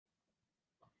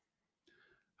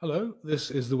Hello,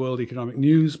 this is the World Economic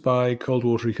News by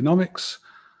Coldwater Economics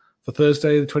for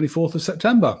Thursday, the 24th of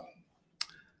September.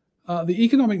 The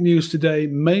economic news today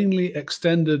mainly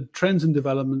extended trends and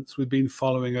developments we've been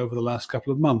following over the last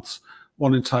couple of months,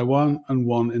 one in Taiwan and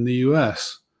one in the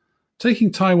US.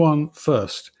 Taking Taiwan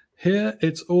first, here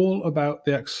it's all about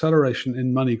the acceleration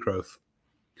in money growth.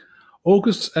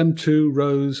 August's M2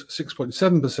 rose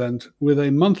 6.7% with a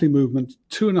monthly movement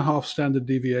 2.5 standard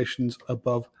deviations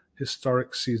above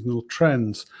historic seasonal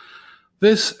trends.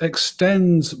 This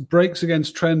breaks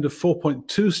against trend of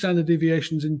 4.2 standard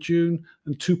deviations in June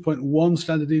and 2.1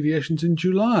 standard deviations in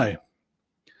July.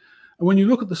 And when you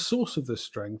look at the source of this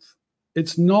strength,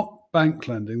 it's not bank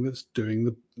lending that's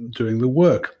doing the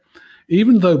work.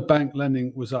 Even though bank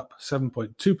lending was up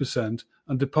 7.2%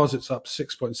 and deposits up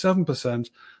 6.7%,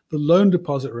 the loan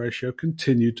deposit ratio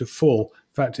continued to fall.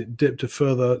 In fact, it dipped a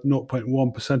further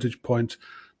 0.1 percentage point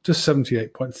to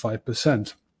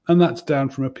 78.5%. And that's down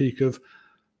from a peak of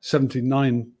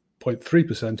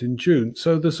 79.3% in June.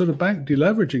 So there's sort of bank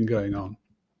deleveraging going on.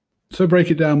 So break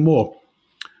it down more.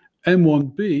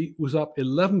 M1B was up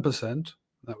 11%.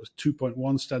 That was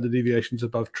 2.1 standard deviations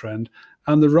above trend.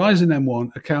 And the rise in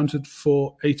M1 accounted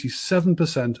for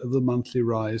 87% of the monthly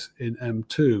rise in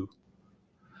M2.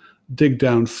 Dig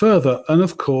down further, and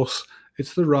of course,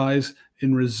 it's the rise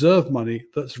in reserve money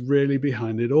that's really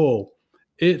behind it all.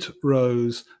 It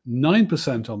rose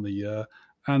 9% on the year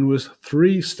and was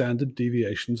 3 standard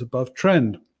deviations above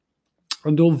trend.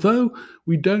 And although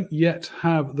we don't yet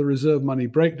have the reserve money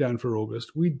breakdown for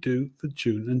August, we do for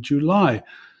June and July.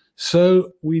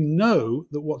 So we know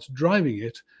that what's driving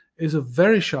it is a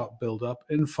very sharp buildup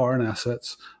in foreign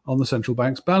assets on the central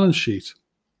bank's balance sheet.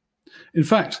 In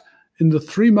fact, in the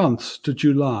 3 months to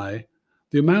July,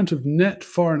 the amount of net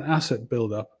foreign asset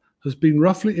buildup has been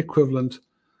roughly equivalent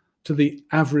to the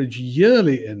average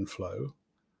yearly inflow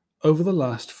over the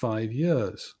last 5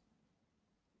 years.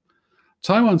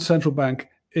 Taiwan's central bank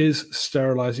is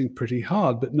sterilizing pretty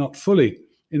hard, but not fully.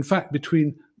 In fact,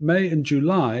 between May and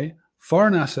July,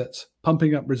 foreign assets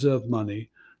pumping up reserve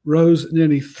money rose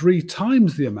nearly 3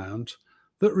 times the amount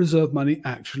that reserve money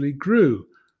actually grew,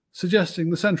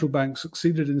 suggesting the central bank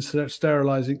succeeded in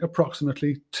sterilizing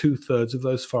approximately 2/3 of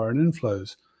those foreign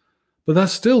inflows. But that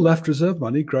still left reserve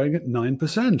money growing at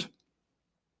 9%.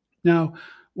 Now,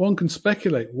 one can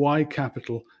speculate why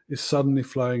capital is suddenly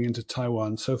flowing into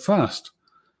Taiwan so fast.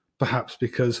 Perhaps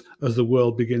because as the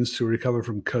world begins to recover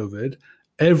from COVID,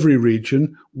 every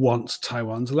region wants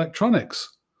Taiwan's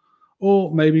electronics.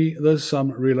 Or maybe there's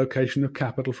some relocation of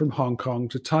capital from Hong Kong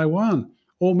to Taiwan.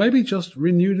 Or maybe just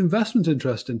renewed investment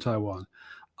interest in Taiwan.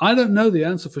 I don't know the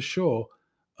answer for sure,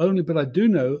 but I do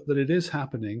know that it is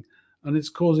happening, and it's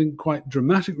causing quite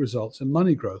dramatic results in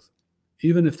money growth,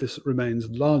 even if this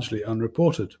remains largely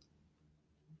unreported.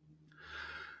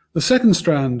 The second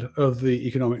strand of the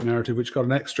economic narrative, which got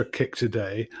an extra kick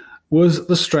today, was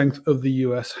the strength of the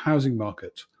US housing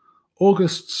market.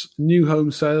 August's new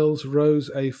home sales rose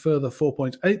a further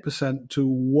 4.8% to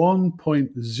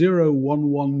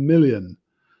 1.011 million,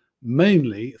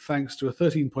 mainly thanks to a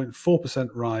 13.4%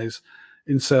 rise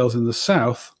in sales in the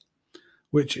South,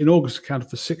 which in August accounted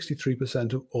for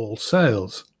 63% of all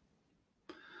sales.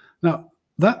 Now,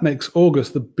 that makes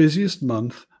August the busiest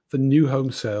month for new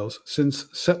home sales since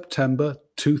September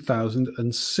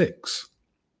 2006.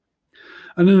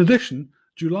 And in addition,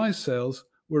 July's sales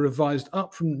were revised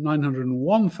up from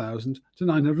 901,000 to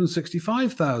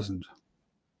 965,000.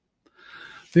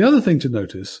 The other thing to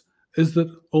notice is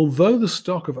that although the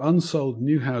stock of unsold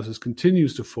new houses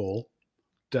continues to fall,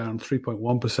 down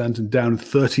 3.1% and down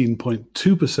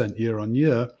 13.2% year on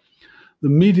year, the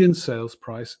median sales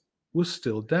price was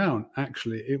still down.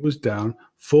 Actually, it was down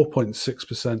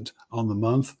 4.6% on the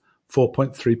month,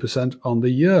 4.3% on the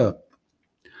year.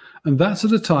 And that's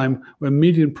at a time when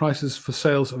median prices for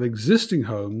sales of existing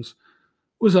homes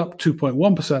was up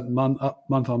 2.1%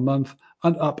 month on month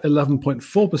and up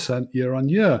 11.4% year on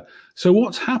year. So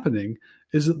what's happening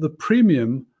is that the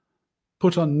premium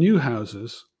put on new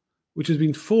houses, which has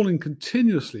been falling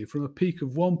continuously from a peak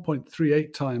of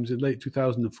 1.38 times in late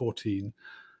 2014,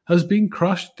 has been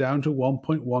crushed down to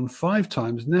 1.15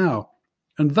 times now.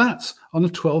 And that's on a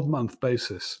 12-month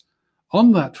basis.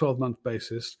 On that 12-month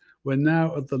basis, we're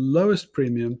now at the lowest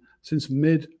premium since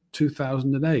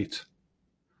mid-2008.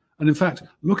 And in fact,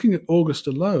 looking at August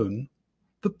alone,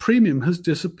 the premium has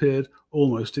disappeared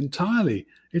almost entirely.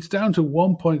 It's down to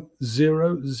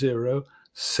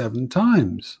 1.007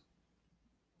 times.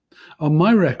 On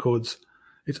my records,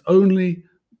 it's only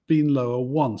been lower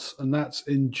once, and that's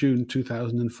in June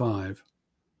 2005.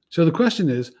 So the question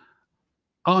is,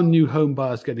 are new home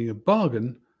buyers getting a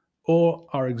bargain, or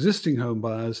are existing home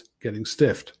buyers getting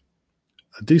stiffed?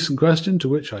 A decent question to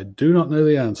which I do not know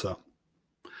the answer.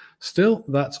 Still,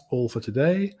 that's all for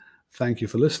today. Thank you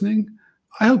for listening.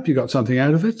 I hope you got something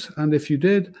out of it, and if you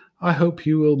did, I hope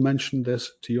you will mention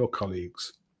this to your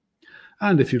colleagues.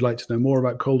 And if you'd like to know more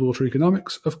about cold water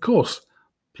economics, of course,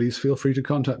 please feel free to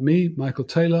contact me, Michael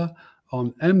Taylor,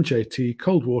 on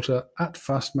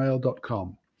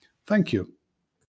mjtcoldwater@fastmail.com. Thank you.